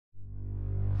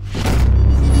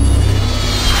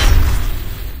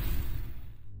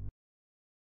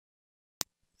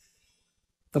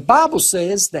The Bible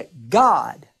says that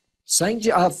God, 1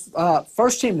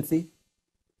 Timothy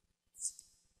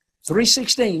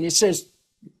 3:16, it says,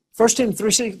 1 Timothy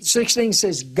 3:16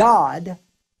 says, God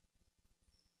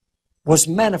was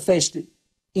manifested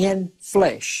in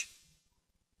flesh.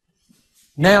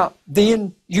 Now,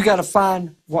 then you got to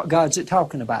find what God's it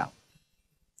talking about.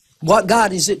 What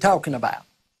God is it talking about?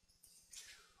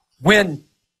 When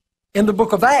in the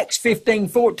book of Acts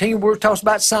 15:14, where it talks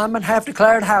about Simon have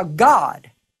declared how God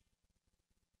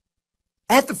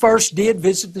at the first did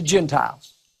visit the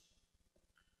Gentiles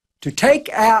to take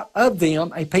out of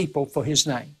them a people for His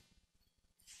name.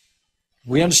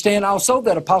 We understand also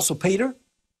that Apostle Peter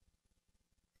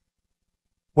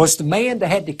was the man that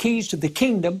had the keys to the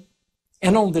kingdom,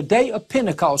 and on the day of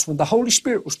Pentecost, when the Holy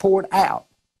Spirit was poured out,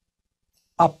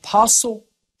 Apostle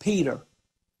Peter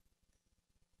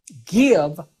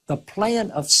give the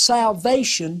plan of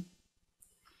salvation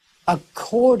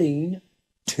according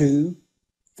to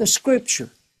the Scripture.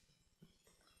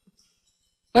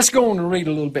 Let's go on and read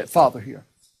a little bit farther here.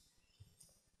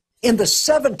 In the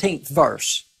 17th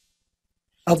verse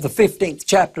of the 15th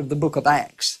chapter of the book of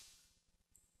Acts,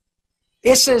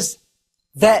 it says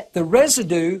that the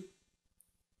residue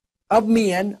of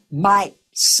men might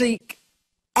seek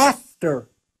after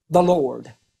the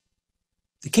Lord.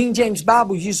 The King James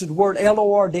Bible uses the word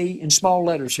Lord in small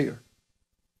letters here.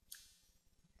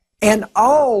 And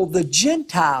all the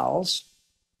Gentiles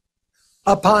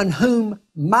upon whom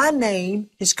my name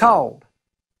is called,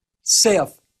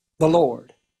 saith the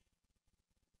Lord,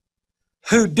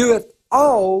 who doeth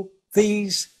all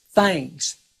these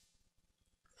things.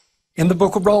 In the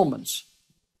book of Romans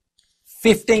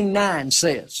 15:9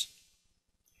 says,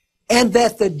 and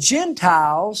that the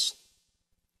Gentiles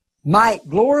might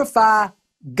glorify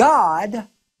God.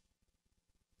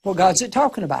 What God's it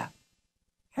talking about?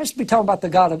 It has to be talking about the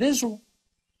God of Israel.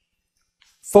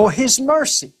 For His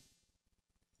mercy,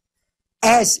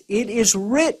 as it is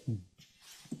written.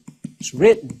 It's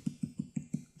written.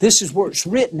 This is where it's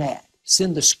written at. It's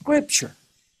in the Scripture.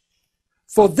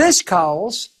 For this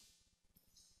cause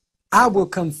I will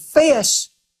confess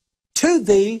to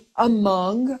thee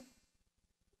among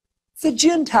the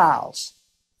Gentiles,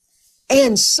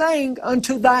 and sing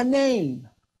unto thy name.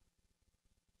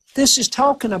 This is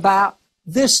talking about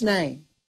this name.